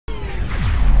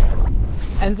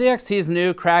NZXT's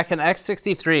new Kraken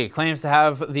X63 claims to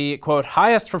have the, quote,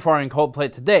 highest performing cold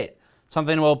plate to date,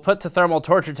 something we'll put to thermal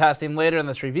torture testing later in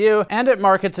this review, and it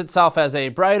markets itself as a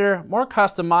brighter, more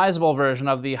customizable version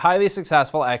of the highly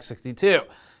successful X62.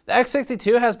 The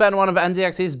X62 has been one of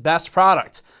NZXT's best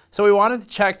products, so we wanted to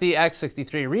check the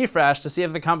X63 refresh to see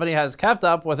if the company has kept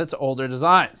up with its older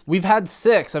designs. We've had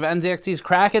 6 of NZXT's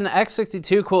Kraken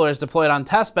X62 coolers deployed on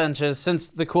test benches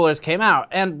since the coolers came out,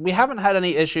 and we haven't had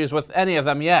any issues with any of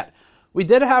them yet. We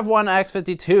did have one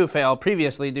X52 fail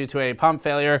previously due to a pump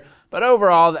failure, but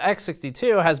overall the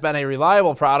X62 has been a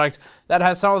reliable product that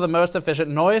has some of the most efficient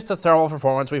noise to thermal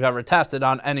performance we've ever tested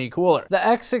on any cooler. The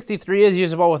X63 is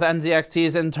usable with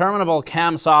NZXT's interminable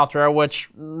CAM software, which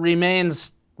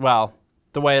remains, well,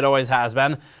 the way it always has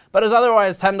been, but is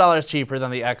otherwise $10 cheaper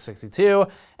than the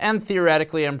X62 and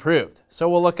theoretically improved. So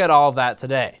we'll look at all of that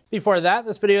today. Before that,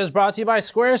 this video is brought to you by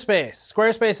Squarespace.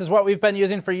 Squarespace is what we've been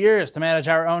using for years to manage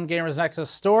our own Gamers Nexus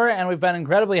store, and we've been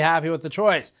incredibly happy with the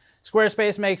choice.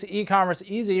 Squarespace makes e-commerce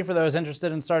easy for those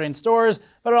interested in starting stores,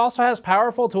 but it also has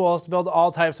powerful tools to build all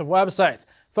types of websites.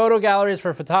 Photo galleries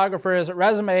for photographers,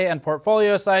 resume and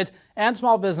portfolio sites, and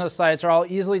small business sites are all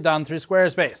easily done through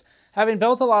Squarespace. Having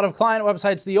built a lot of client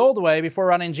websites the old way before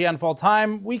running GN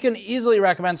full-time, we can easily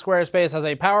recommend Squarespace as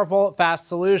a powerful, fast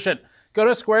solution. Go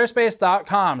to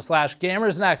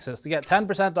squarespace.com/gamersnexus to get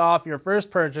 10% off your first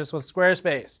purchase with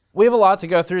Squarespace. We have a lot to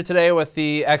go through today with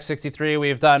the X63.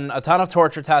 We've done a ton of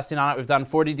torture testing on it. We've done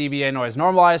 40 dBA noise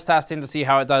normalized testing to see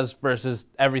how it does versus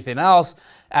everything else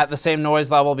at the same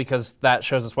noise level, because that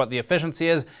shows us what the efficiency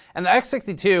is. And the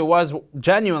X62 was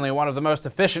genuinely one of the most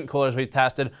efficient coolers we've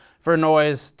tested for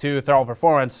noise to thermal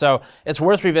performance, so it's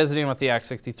worth revisiting with the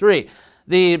X63.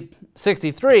 The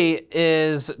 63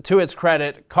 is, to its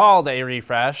credit, called a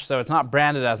refresh, so it's not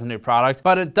branded as a new product,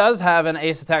 but it does have an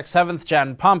Asetek 7th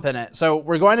gen pump in it. So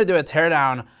we're going to do a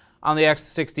teardown on the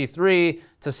X63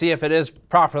 to see if it is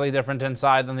properly different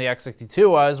inside than the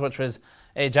X62 was, which was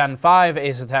a Gen 5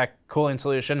 Asetek cooling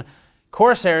solution.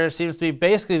 Corsair seems to be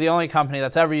basically the only company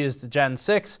that's ever used the Gen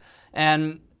 6,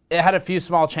 and it had a few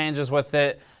small changes with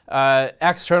it.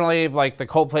 Externally, like the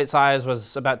cold plate size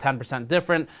was about 10%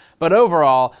 different, but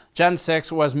overall, Gen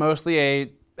 6 was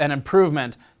mostly an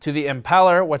improvement to the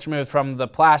impeller, which moved from the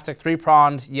plastic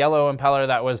 3-pronged yellow impeller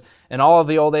that was in all of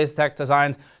the old Asetek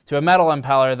designs to a metal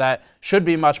impeller that should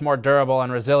be much more durable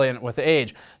and resilient with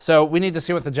age. So we need to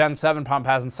see what the Gen 7 pump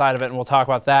has inside of it, and we'll talk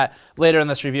about that later in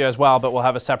this review as well, but we'll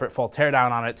have a separate full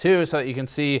teardown on it too, so that you can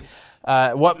see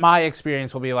what my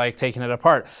experience will be like taking it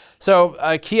apart. So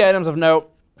key items of note: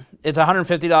 it's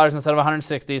 $150 instead of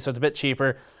 $160, so it's a bit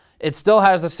cheaper. It still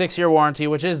has the 6-year warranty,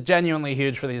 which is genuinely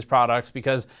huge for these products,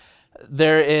 because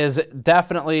there is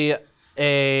definitely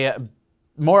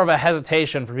more of a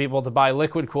hesitation for people to buy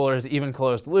liquid coolers, even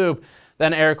closed loop,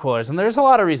 than air coolers. And there's a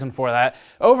lot of reason for that.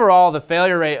 Overall, the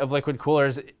failure rate of liquid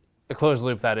coolers, closed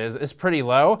loop that is pretty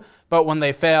low, but when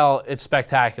they fail, it's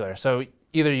spectacular. So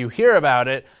either you hear about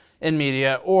it in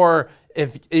media, or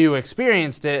if you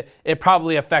experienced it, it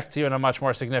probably affects you in a much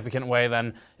more significant way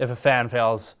than if a fan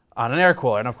fails on an air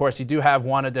cooler. And of course, you do have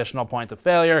one additional point of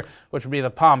failure, which would be the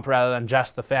pump rather than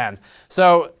just the fans.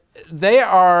 So they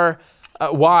are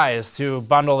wise to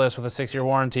bundle this with a 6-year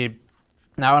warranty.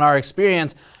 Now, in our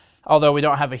experience, although we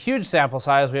don't have a huge sample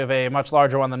size, we have a much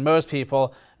larger one than most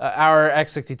people, our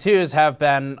X62s have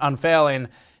been unfailing,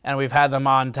 and we've had them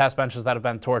on test benches that have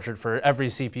been tortured for every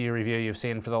CPU review you've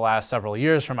seen for the last several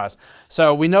years from us.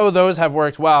 So we know those have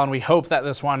worked well, and we hope that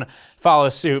this one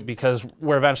follows suit, because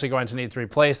we're eventually going to need to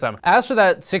replace them. As for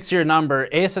that 6-year number,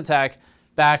 Asetek,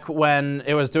 back when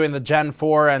it was doing the Gen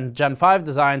 4 and Gen 5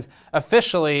 designs,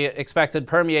 officially expected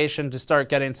permeation to start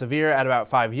getting severe at about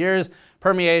 5 years.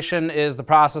 Permeation is the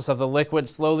process of the liquid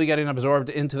slowly getting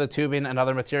absorbed into the tubing and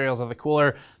other materials of the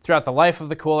cooler throughout the life of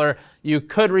the cooler. You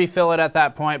could refill it at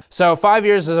that point. So 5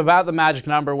 years is about the magic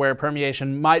number where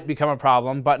permeation might become a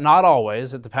problem, but not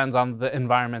always. It depends on the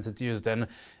environment it's used in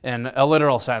a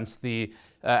literal sense. The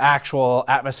actual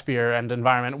atmosphere and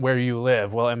environment where you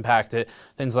live will impact it.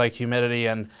 Things like humidity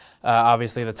and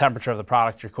obviously the temperature of the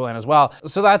product you're cooling as well.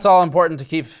 So that's all important to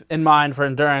keep in mind for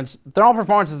endurance. Thermal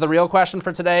performance is the real question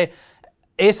for today.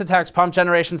 Asetek's pump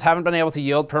generations haven't been able to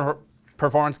yield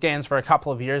performance gains for a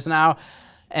couple of years now,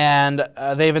 and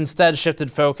they've instead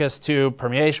shifted focus to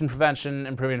permeation prevention,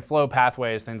 improving flow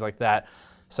pathways, things like that.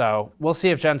 So we'll see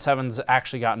if Gen 7's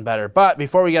actually gotten better. But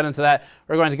before we get into that,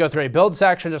 we're going to go through a build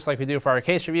section, just like we do for our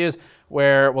case reviews,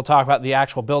 where we'll talk about the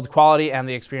actual build quality and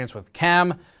the experience with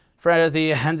CAM for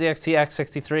the NZXT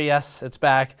X63. Yes, it's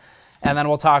back. and then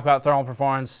we'll talk about thermal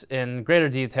performance in greater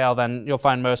detail than you'll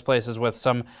find most places with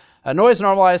some noise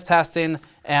normalized testing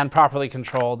and properly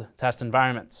controlled test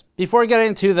environments. Before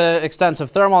getting to the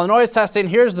extensive thermal and noise testing,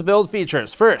 here's the build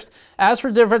features. First, as for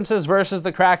differences versus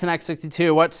the Kraken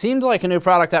X63, what seemed like a new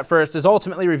product at first is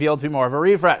ultimately revealed to be more of a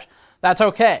refresh. That's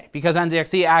okay, because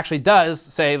NZXT actually does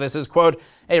say this is, quote,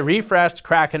 a refreshed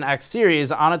Kraken X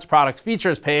series on its product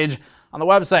features page on the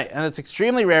website, and it's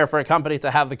extremely rare for a company to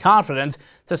have the confidence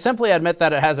to simply admit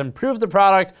that it has improved the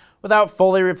product without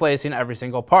fully replacing every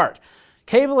single part.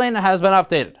 Cabling has been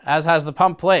updated, as has the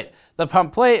pump plate. The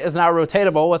pump plate is now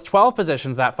rotatable with 12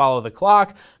 positions that follow the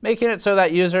clock, making it so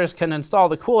that users can install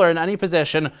the cooler in any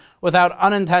position without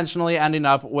unintentionally ending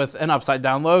up with an upside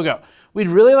down logo. We'd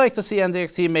really like to see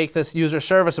NZXT make this user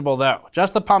serviceable though,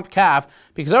 just the pump cap,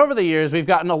 because over the years we've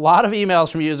gotten a lot of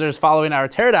emails from users following our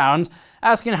teardowns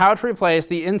asking how to replace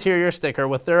the interior sticker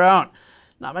with their own.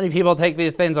 Not many people take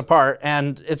these things apart,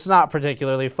 and it's not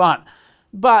particularly fun.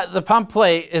 But the pump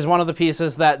plate is one of the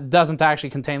pieces that doesn't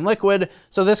actually contain liquid,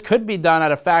 so this could be done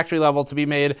at a factory level to be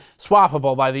made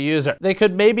swappable by the user. They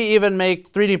could maybe even make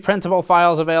 3D printable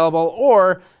files available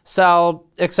or sell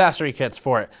accessory kits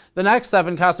for it. The next step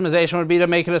in customization would be to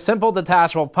make it a simple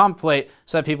detachable pump plate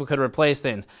so that people could replace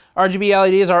things. RGB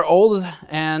LEDs are old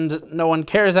and no one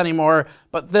cares anymore,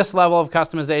 but this level of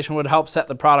customization would help set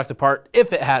the product apart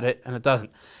if it had it, and it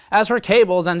doesn't. As for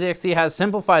cables, NZXT has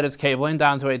simplified its cabling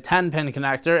down to a 10-pin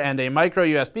connector and a micro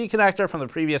USB connector from the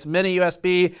previous mini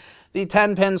USB. The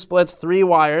 10-pin splits 3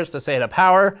 wires to SATA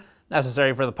power,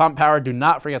 necessary for the pump power. Do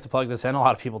not forget to plug this in, a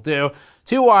lot of people do.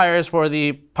 2 wires for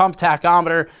the pump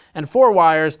tachometer, and 4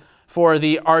 wires for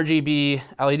the RGB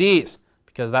LEDs,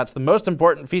 because that's the most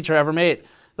important feature ever made.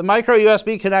 The micro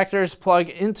USB connectors plug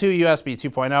into USB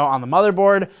 2.0 on the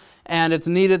motherboard, and it's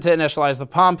needed to initialize the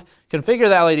pump, configure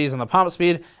the LEDs and the pump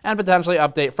speed, and potentially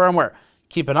update firmware.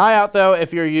 Keep an eye out though,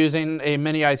 if you're using a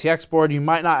mini ITX board, you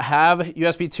might not have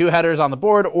USB 2 headers on the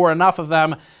board or enough of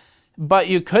them, but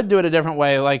you could do it a different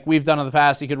way like we've done in the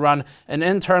past. You could run an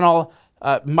internal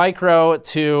micro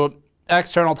to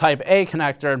external type A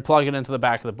connector and plug it into the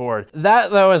back of the board.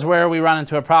 That though is where we run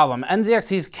into a problem.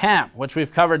 NZXT's CAM, which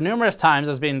we've covered numerous times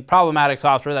as being problematic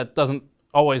software that doesn't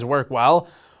always work well,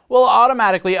 will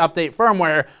automatically update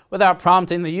firmware without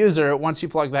prompting the user once you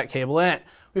plug that cable in.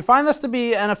 We find this to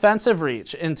be an offensive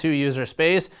reach into user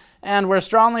space, and we're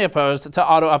strongly opposed to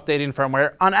auto-updating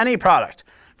firmware on any product.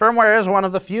 Firmware is one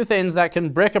of the few things that can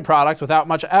brick a product without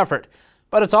much effort,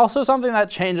 but it's also something that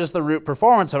changes the root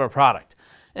performance of a product.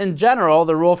 In general,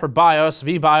 the rule for BIOS,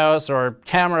 vBIOS, or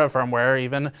camera firmware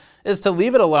even, is to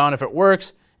leave it alone if it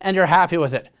works and you're happy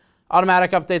with it.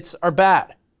 Automatic updates are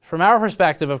bad. From our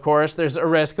perspective, of course, there's a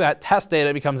risk that test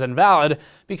data becomes invalid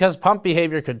because pump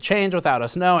behavior could change without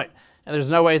us knowing, and there's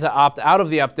no way to opt out of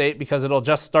the update because it'll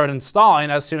just start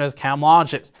installing as soon as CAM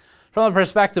launches. From the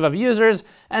perspective of users,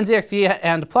 NZXT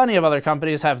and plenty of other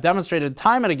companies have demonstrated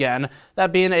time and again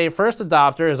that being a first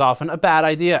adopter is often a bad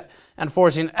idea, and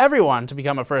forcing everyone to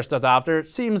become a first adopter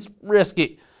seems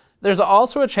risky. There's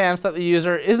also a chance that the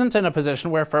user isn't in a position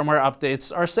where firmware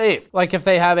updates are safe, like if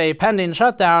they have a pending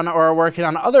shutdown or are working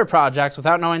on other projects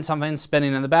without knowing something's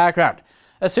spinning in the background.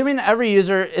 Assuming every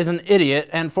user is an idiot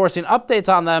and forcing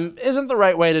updates on them isn't the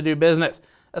right way to do business,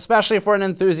 especially for an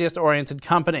enthusiast-oriented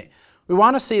company. We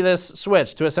want to see this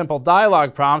switch to a simple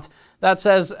dialog prompt that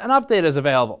says an update is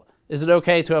available. Is it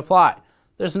okay to apply?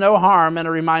 There's no harm in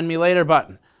a remind me later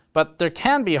button, but there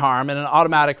can be harm in an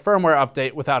automatic firmware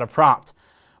update without a prompt.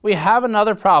 We have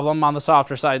another problem on the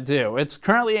software side too. It's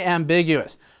currently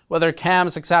ambiguous whether CAM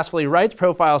successfully writes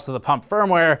profiles to the pump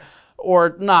firmware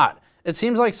or not. It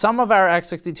seems like some of our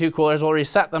X62 coolers will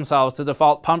reset themselves to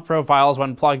default pump profiles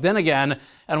when plugged in again,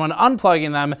 and when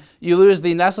unplugging them, you lose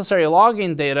the necessary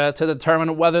logging data to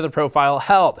determine whether the profile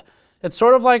held. It's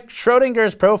sort of like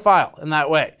Schrodinger's profile in that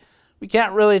way. We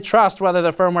can't really trust whether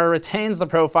the firmware retains the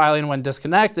profiling when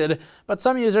disconnected, but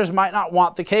some users might not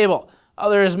want the cable.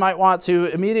 Others might want to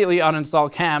immediately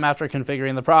uninstall CAM after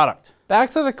configuring the product. Back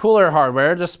to the cooler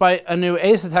hardware, despite a new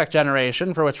Asetek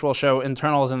generation, for which we'll show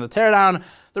internals in the teardown,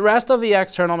 the rest of the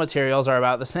external materials are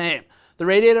about the same. The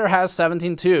radiator has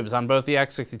 17 tubes on both the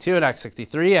X62 and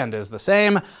X63 and is the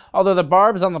same, although the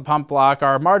barbs on the pump block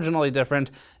are marginally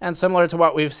different and similar to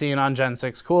what we've seen on Gen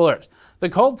 6 coolers. The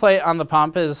cold plate on the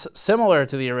pump is similar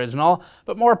to the original,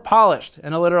 but more polished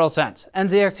in a literal sense.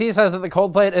 NZXT says that the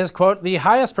cold plate is, quote, the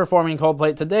highest performing cold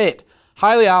plate to date,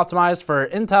 highly optimized for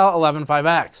Intel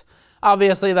 11.5X.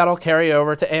 Obviously, that'll carry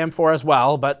over to AM4 as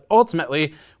well, but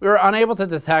ultimately, we were unable to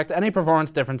detect any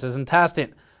performance differences in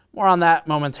testing. More on that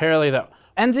momentarily though.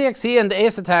 NZXT and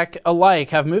Asetek alike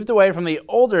have moved away from the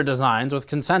older designs with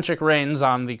concentric rings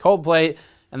on the cold plate,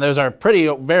 and those are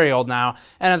very old now,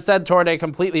 and instead toward a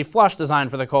completely flush design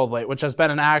for the cold plate, which has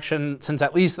been in action since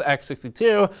at least the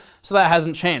X62, so that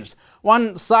hasn't changed.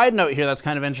 One side note here that's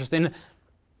kind of interesting,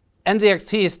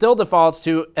 NZXT still defaults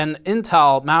to an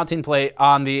Intel mounting plate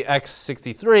on the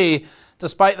X63,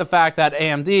 despite the fact that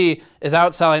AMD is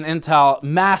outselling Intel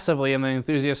massively in the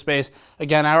enthusiast space.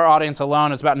 Again, our audience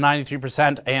alone is about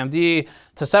 93% AMD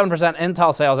to 7%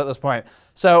 Intel sales at this point.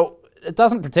 So it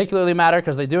doesn't particularly matter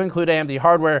because they do include AMD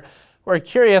hardware. We're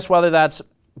curious whether that's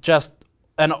just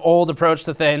an old approach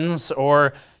to things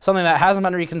or something that hasn't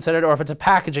been reconsidered, or if it's a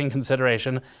packaging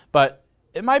consideration, but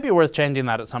it might be worth changing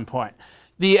that at some point.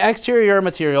 The exterior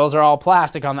materials are all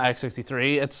plastic on the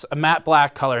X63. It's a matte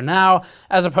black color now,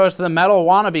 as opposed to the metal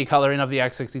wannabe coloring of the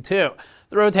X62.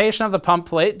 The rotation of the pump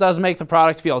plate does make the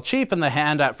product feel cheap in the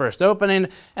hand at first opening,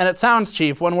 and it sounds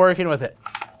cheap when working with it.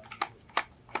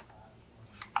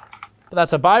 But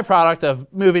that's a byproduct of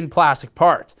moving plastic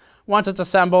parts. Once it's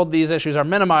assembled, these issues are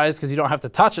minimized because you don't have to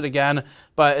touch it again,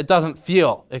 but it doesn't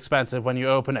feel expensive when you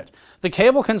open it. The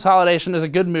cable consolidation is a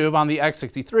good move on the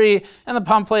X63, and the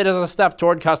pump plate is a step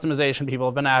toward customization people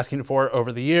have been asking for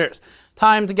over the years.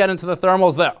 Time to get into the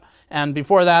thermals though. And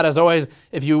before that, as always,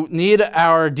 if you need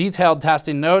our detailed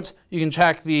testing notes, you can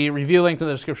check the review link in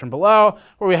the description below,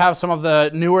 where we have some of the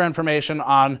newer information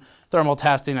on thermal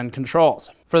testing and controls.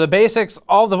 For the basics,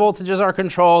 all the voltages are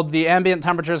controlled, the ambient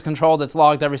temperature is controlled, it's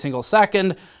logged every single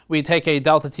second. We take a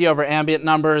delta T over ambient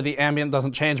number, the ambient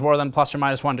doesn't change more than plus or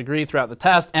minus 1 degree throughout the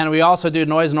test, and we also do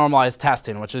noise normalized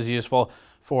testing, which is useful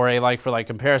for a like-for-like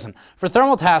comparison. For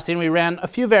thermal testing, we ran a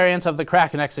few variants of the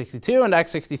Kraken X62 and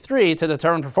X63 to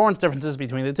determine performance differences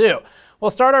between the two.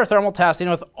 We'll start our thermal testing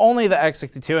with only the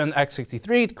X62 and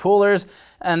X63 coolers,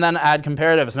 and then add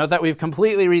comparatives. Note that we've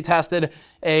completely retested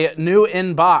a new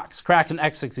in-box Kraken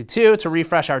X62 to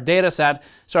refresh our data set,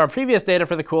 so our previous data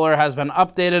for the cooler has been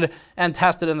updated and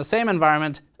tested in the same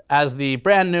environment as the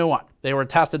brand new one. They were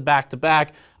tested back to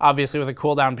back, obviously with a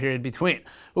cooldown period between.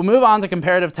 We'll move on to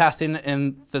comparative testing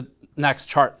in the next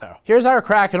chart though. Here's our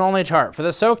Kraken only chart. For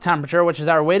the soak temperature, which is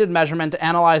our weighted measurement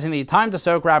analyzing the time to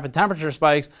soak rapid temperature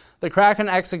spikes, the Kraken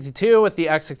X62 with the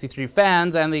X63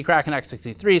 fans and the Kraken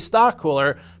X63 stock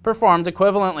cooler performed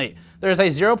equivalently. There's a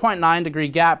 0.9 degree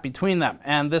gap between them,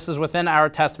 and this is within our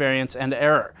test variance and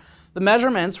error. The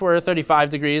measurements were 35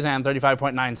 degrees and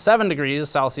 35.97 degrees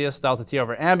Celsius delta T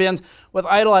over ambient, with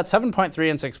idle at 7.3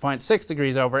 and 6.6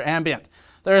 degrees over ambient.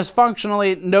 There is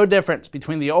functionally no difference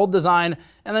between the old design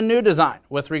and the new design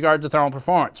with regard to thermal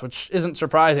performance, which isn't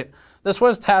surprising. This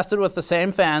was tested with the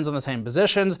same fans in the same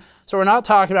positions, so we're not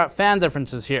talking about fan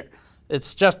differences here.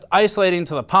 It's just isolating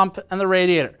to the pump and the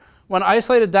radiator. When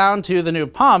isolated down to the new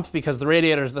pump, because the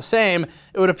radiator is the same,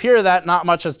 it would appear that not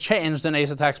much has changed in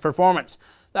Asetek's performance.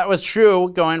 That was true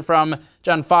going from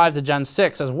Gen 5 to Gen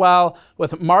 6 as well,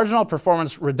 with marginal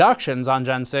performance reductions on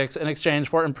Gen 6 in exchange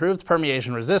for improved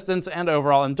permeation resistance and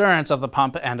overall endurance of the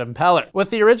pump and impeller. With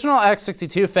the original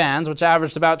X62 fans, which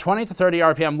averaged about 20 to 30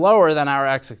 RPM lower than our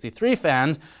X63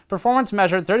 fans, performance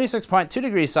measured 36.2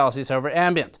 degrees Celsius over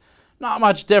ambient. Not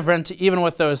much different even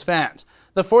with those fans.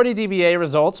 The 40 dBA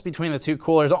results between the two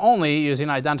coolers only using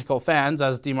identical fans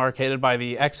as demarcated by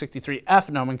the X63F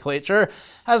nomenclature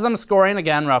has them scoring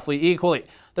again roughly equally.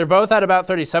 They're both at about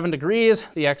 37 degrees.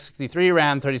 The X63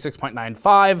 ran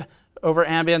 36.95 over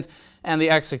ambient, and the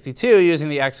X62 using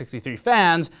the X63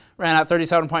 fans ran at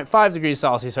 37.5 degrees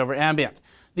Celsius over ambient.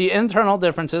 The internal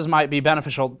differences might be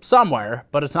beneficial somewhere,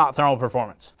 but it's not thermal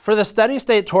performance. For the steady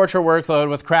state torture workload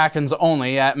with Krakens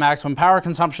only at maximum power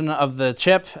consumption of the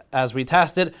chip as we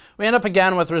tested, we end up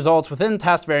again with results within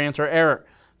test variance or error.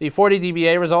 The 40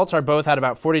 dBA results are both at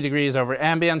about 40 degrees over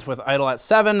ambient with idle at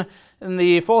 7, and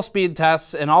the full speed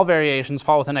tests in all variations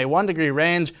fall within a 1 degree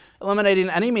range, eliminating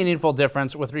any meaningful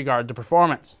difference with regard to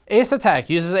performance. Asetek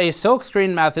uses a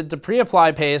silkscreen method to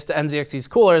pre-apply paste to NZXT's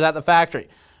coolers at the factory.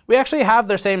 We actually have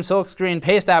their same silkscreen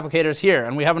paste applicators here,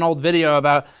 and we have an old video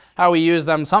about how we use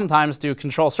them sometimes to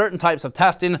control certain types of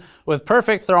testing with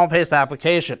perfect thermal paste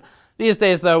application. These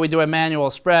days, though, we do a manual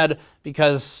spread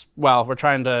because, well, we're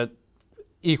trying to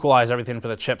equalize everything for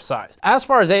the chip size. As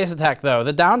far as Asetek though,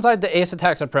 the downside to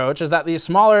Asetek's approach is that the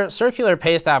smaller circular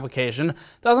paste application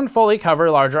doesn't fully cover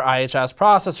larger IHS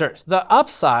processors. The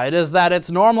upside is that it's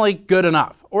normally good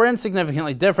enough or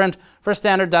insignificantly different for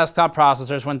standard desktop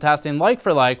processors when testing like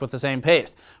for like with the same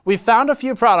paste. We've found a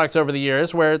few products over the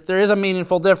years where there is a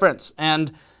meaningful difference,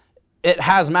 and it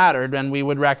has mattered, and we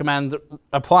would recommend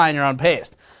applying your own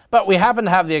paste. But we happen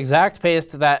to have the exact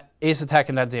paste that Asetek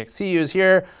and NZXT use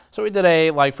here, so we did a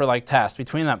like-for-like test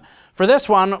between them. For this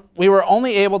one, we were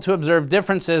only able to observe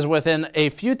differences within a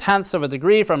few tenths of a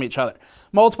degree from each other.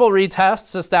 Multiple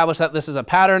retests establish that this is a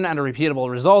pattern and a repeatable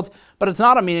result, but it's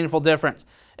not a meaningful difference.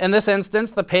 In this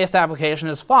instance, the paste application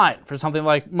is fine for something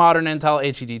like modern Intel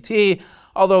HEDT,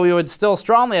 although we would still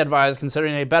strongly advise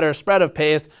considering a better spread of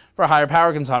paste for higher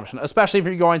power consumption, especially if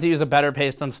you're going to use a better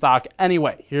paste than stock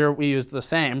anyway. Here we used the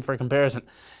same for comparison.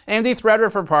 AMD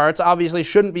Threadripper parts obviously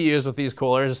shouldn't be used with these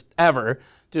coolers ever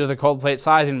due to the cold plate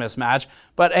sizing mismatch,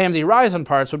 but AMD Ryzen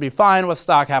parts would be fine with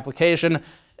stock application.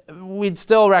 We'd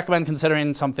still recommend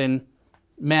considering something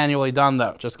manually done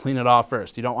though. Just clean it off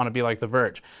first. You don't want to be like the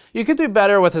Verge. You could do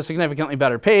better with a significantly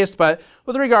better paste, but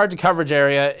with regard to coverage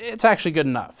area, it's actually good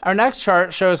enough. Our next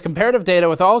chart shows comparative data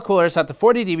with all coolers set to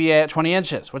 40 dBA at 20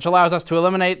 inches, which allows us to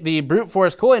eliminate the brute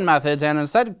force cooling methods and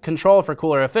instead control for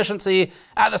cooler efficiency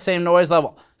at the same noise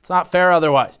level. It's not fair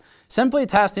otherwise. Simply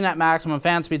testing at maximum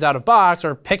fan speeds out of box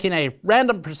or picking a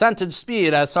random percentage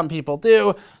speed, as some people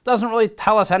do, doesn't really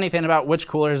tell us anything about which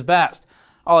cooler is best.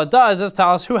 All it does is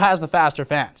tell us who has the faster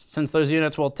fans, since those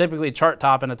units will typically chart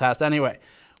top in a test anyway.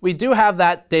 We do have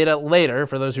that data later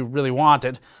for those who really want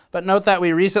it, but note that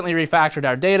we recently refactored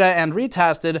our data and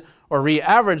retested or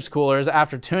re-averaged coolers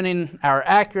after tuning our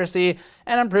accuracy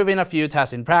and improving a few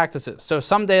testing practices, so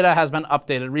some data has been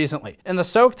updated recently. In the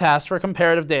soak test for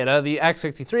comparative data, the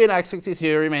X63 and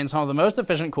X62 remain some of the most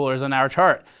efficient coolers in our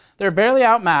chart. They're barely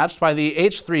outmatched by the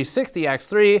H360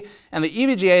 X3 and the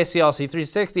EVGA CLC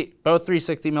 360, both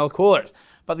 360mm coolers.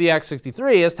 But the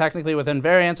X63 is technically within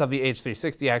variants of the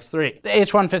H360 X3. The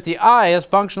H150i is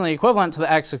functionally equivalent to the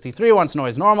X63 once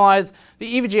noise normalized.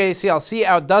 The EVGA CLC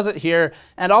outdoes it here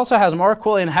and also has more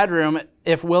cooling headroom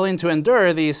if willing to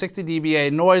endure the 60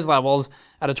 dBA noise levels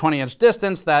at a 20-inch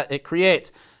distance that it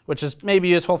creates, which is maybe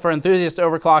useful for enthusiast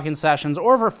overclocking sessions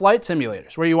or for flight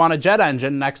simulators where you want a jet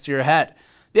engine next to your head.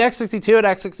 The X62 and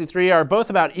X63 are both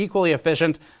about equally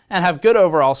efficient and have good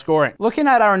overall scoring. Looking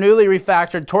at our newly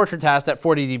refactored torture test at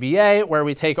 40 dBA, where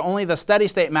we take only the steady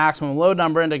state maximum load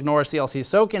number and ignore CLC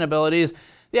soaking abilities,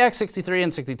 the X63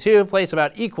 and 62 place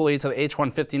about equally to the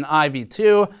H115i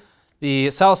V2, the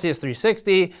Celsius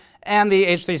 360, and the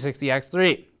H360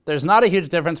 X3. There's not a huge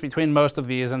difference between most of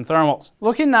these in thermals.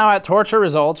 Looking now at torture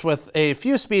results with a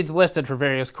few speeds listed for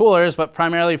various coolers, but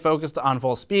primarily focused on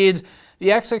full speeds, the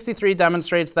X63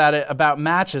 demonstrates that it about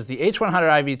matches the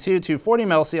H100i V2 240mm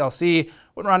CLC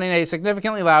when running a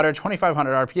significantly louder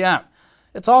 2500 RPM.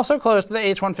 It's also close to the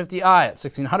H150i at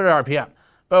 1600 RPM,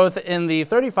 both in the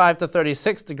 35 to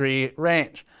 36 degree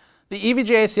range. The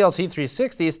EVGA CLC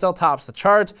 360 still tops the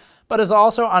charts, but is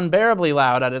also unbearably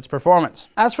loud at its performance.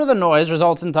 As for the noise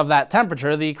resultant of that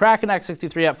temperature, the Kraken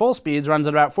X63 at full speeds runs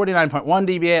at about 49.1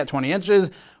 dBA at 20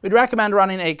 inches. We'd recommend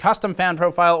running a custom fan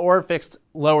profile or fixed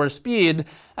lower speed,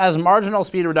 as marginal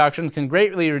speed reductions can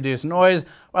greatly reduce noise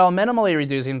while minimally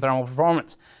reducing thermal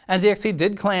performance. NZXT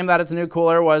did claim that its new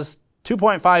cooler was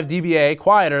 2.5 dBA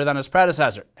quieter than its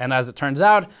predecessor, and as it turns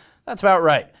out, that's about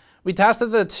right. We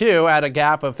tested the two at a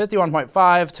gap of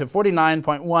 51.5 to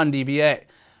 49.1 dBA.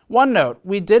 One note,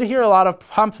 we did hear a lot of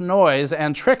pump noise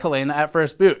and trickling at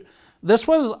first boot. This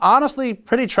was honestly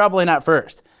pretty troubling at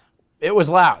first. It was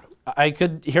loud. I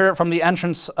could hear it from the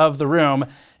entrance of the room,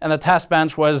 and the test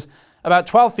bench was about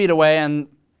 12 feet away, and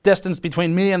distance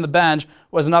between me and the bench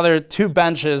was another 2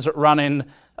 benches running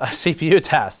CPU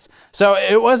tests. So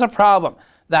it was a problem.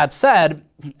 That said,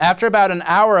 after about an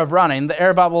hour of running, the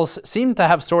air bubbles seemed to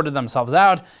have sorted themselves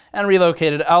out and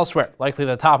relocated elsewhere, likely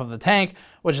the top of the tank,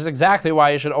 which is exactly why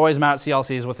you should always mount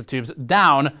CLCs with the tubes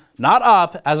down, not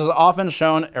up, as is often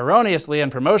shown erroneously in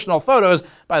promotional photos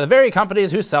by the very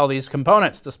companies who sell these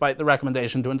components, despite the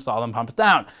recommendation to install them pumped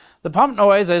down. The pump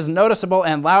noise is noticeable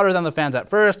and louder than the fans at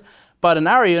first, but in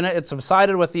our unit it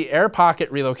subsided with the air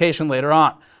pocket relocation later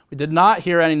on. We did not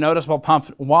hear any noticeable pump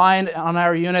whine on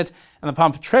our unit, and the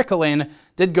pump trickling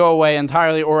did go away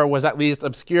entirely, or was at least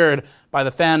obscured by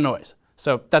the fan noise.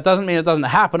 So that doesn't mean it doesn't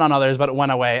happen on others, but it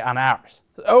went away on ours.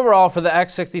 Overall, for the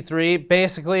X63,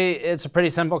 basically it's a pretty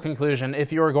simple conclusion.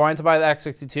 If you were going to buy the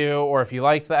X62, or if you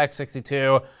liked the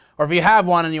X62, or if you have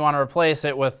one and you want to replace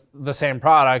it with the same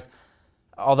product,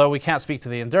 although we can't speak to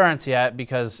the endurance yet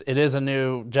because it is a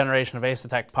new generation of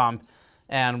Asetek pump,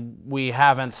 and we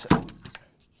haven't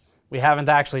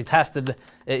actually tested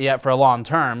it yet for a long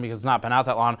term because it's not been out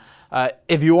that long.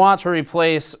 If you want to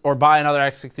replace or buy another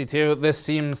X62, this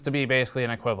seems to be basically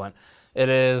an equivalent. It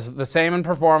is the same in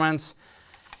performance.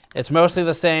 It's mostly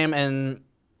the same in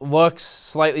looks,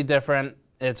 slightly different.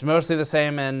 It's mostly the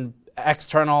same in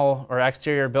external or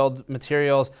exterior build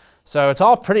materials. So it's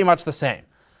all pretty much the same.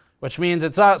 which means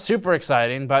it's not super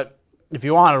exciting, but if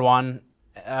you wanted one,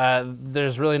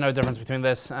 there's really no difference between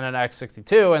this and an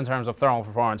X62 in terms of thermal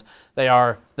performance. They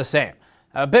are the same.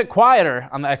 A bit quieter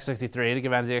on the X63, to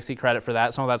give NZXT credit for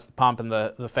that. Some of that's the pump and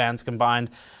the fans combined.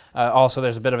 Also,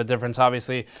 there's a bit of a difference,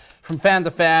 obviously, from fan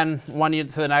to fan. One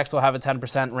unit to the next will have a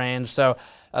 10% range, so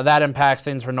that impacts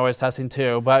things for noise testing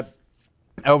too. But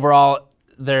overall,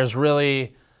 there's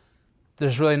really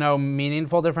no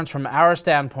meaningful difference from our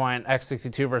standpoint,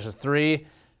 X62 versus 3,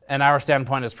 and our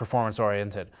standpoint is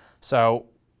performance-oriented. So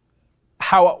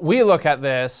how we look at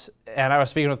this, and I was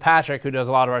speaking with Patrick, who does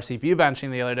a lot of our CPU benching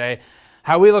the other day,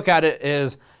 how we look at it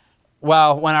is,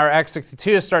 well, when our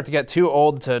X62s start to get too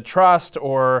old to trust,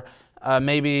 or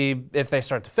maybe if they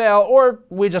start to fail, or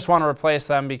we just want to replace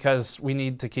them because we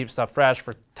need to keep stuff fresh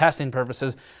for testing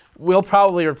purposes, we'll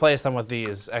probably replace them with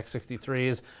these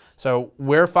X63s. So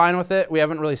we're fine with it. We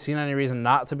haven't really seen any reason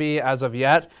not to be as of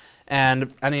yet.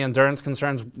 And any endurance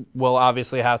concerns will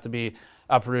obviously have to be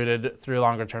uprooted through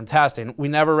longer term testing. We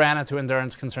never ran into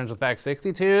endurance concerns with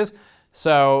X62s.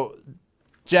 So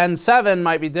Gen 7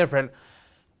 might be different,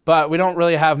 but we don't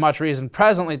really have much reason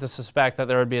presently to suspect that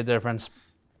there would be a difference.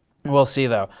 We'll see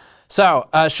though. So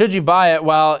should you buy it?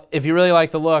 Well, if you really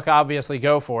like the look, obviously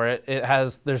go for it.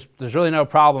 There's really no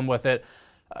problem with it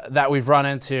that we've run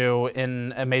into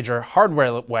in a major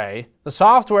hardware way. The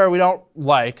software we don't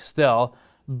like still,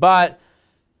 but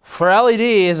for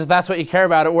LEDs, if that's what you care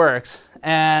about, it works.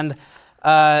 And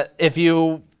if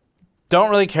you don't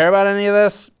really care about any of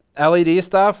this LED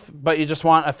stuff, but you just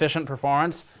want efficient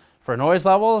performance for noise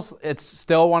levels, it's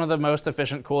still one of the most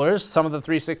efficient coolers. Some of the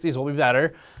 360s will be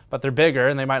better, but they're bigger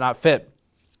and they might not fit.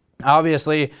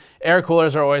 Obviously, air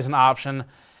coolers are always an option,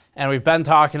 and we've been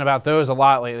talking about those a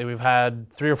lot lately. We've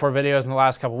had 3 or 4 videos in the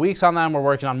last couple weeks on them. We're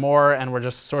working on more, and we're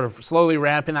just sort of slowly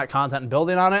ramping that content and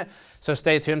building on it. So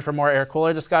stay tuned for more air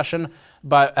cooler discussion.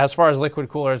 But as far as liquid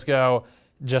coolers go,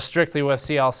 just strictly with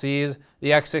CLCs,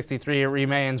 the X63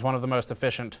 remains one of the most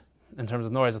efficient in terms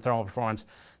of noise and thermal performance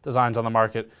designs on the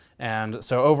market. And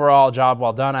so overall, job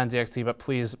well done, NZXT, but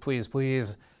please, please,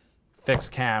 please fix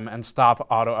CAM and stop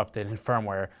auto-updating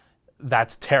firmware.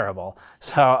 That's terrible.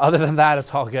 So other than that,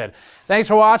 it's all good. Thanks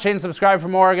for watching. Subscribe for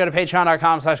more. Go to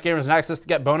patreon.com/gamersnexus to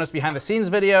get bonus behind-the-scenes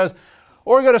videos,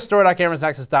 or go to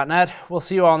store.gamersnexus.net. We'll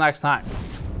see you all next time.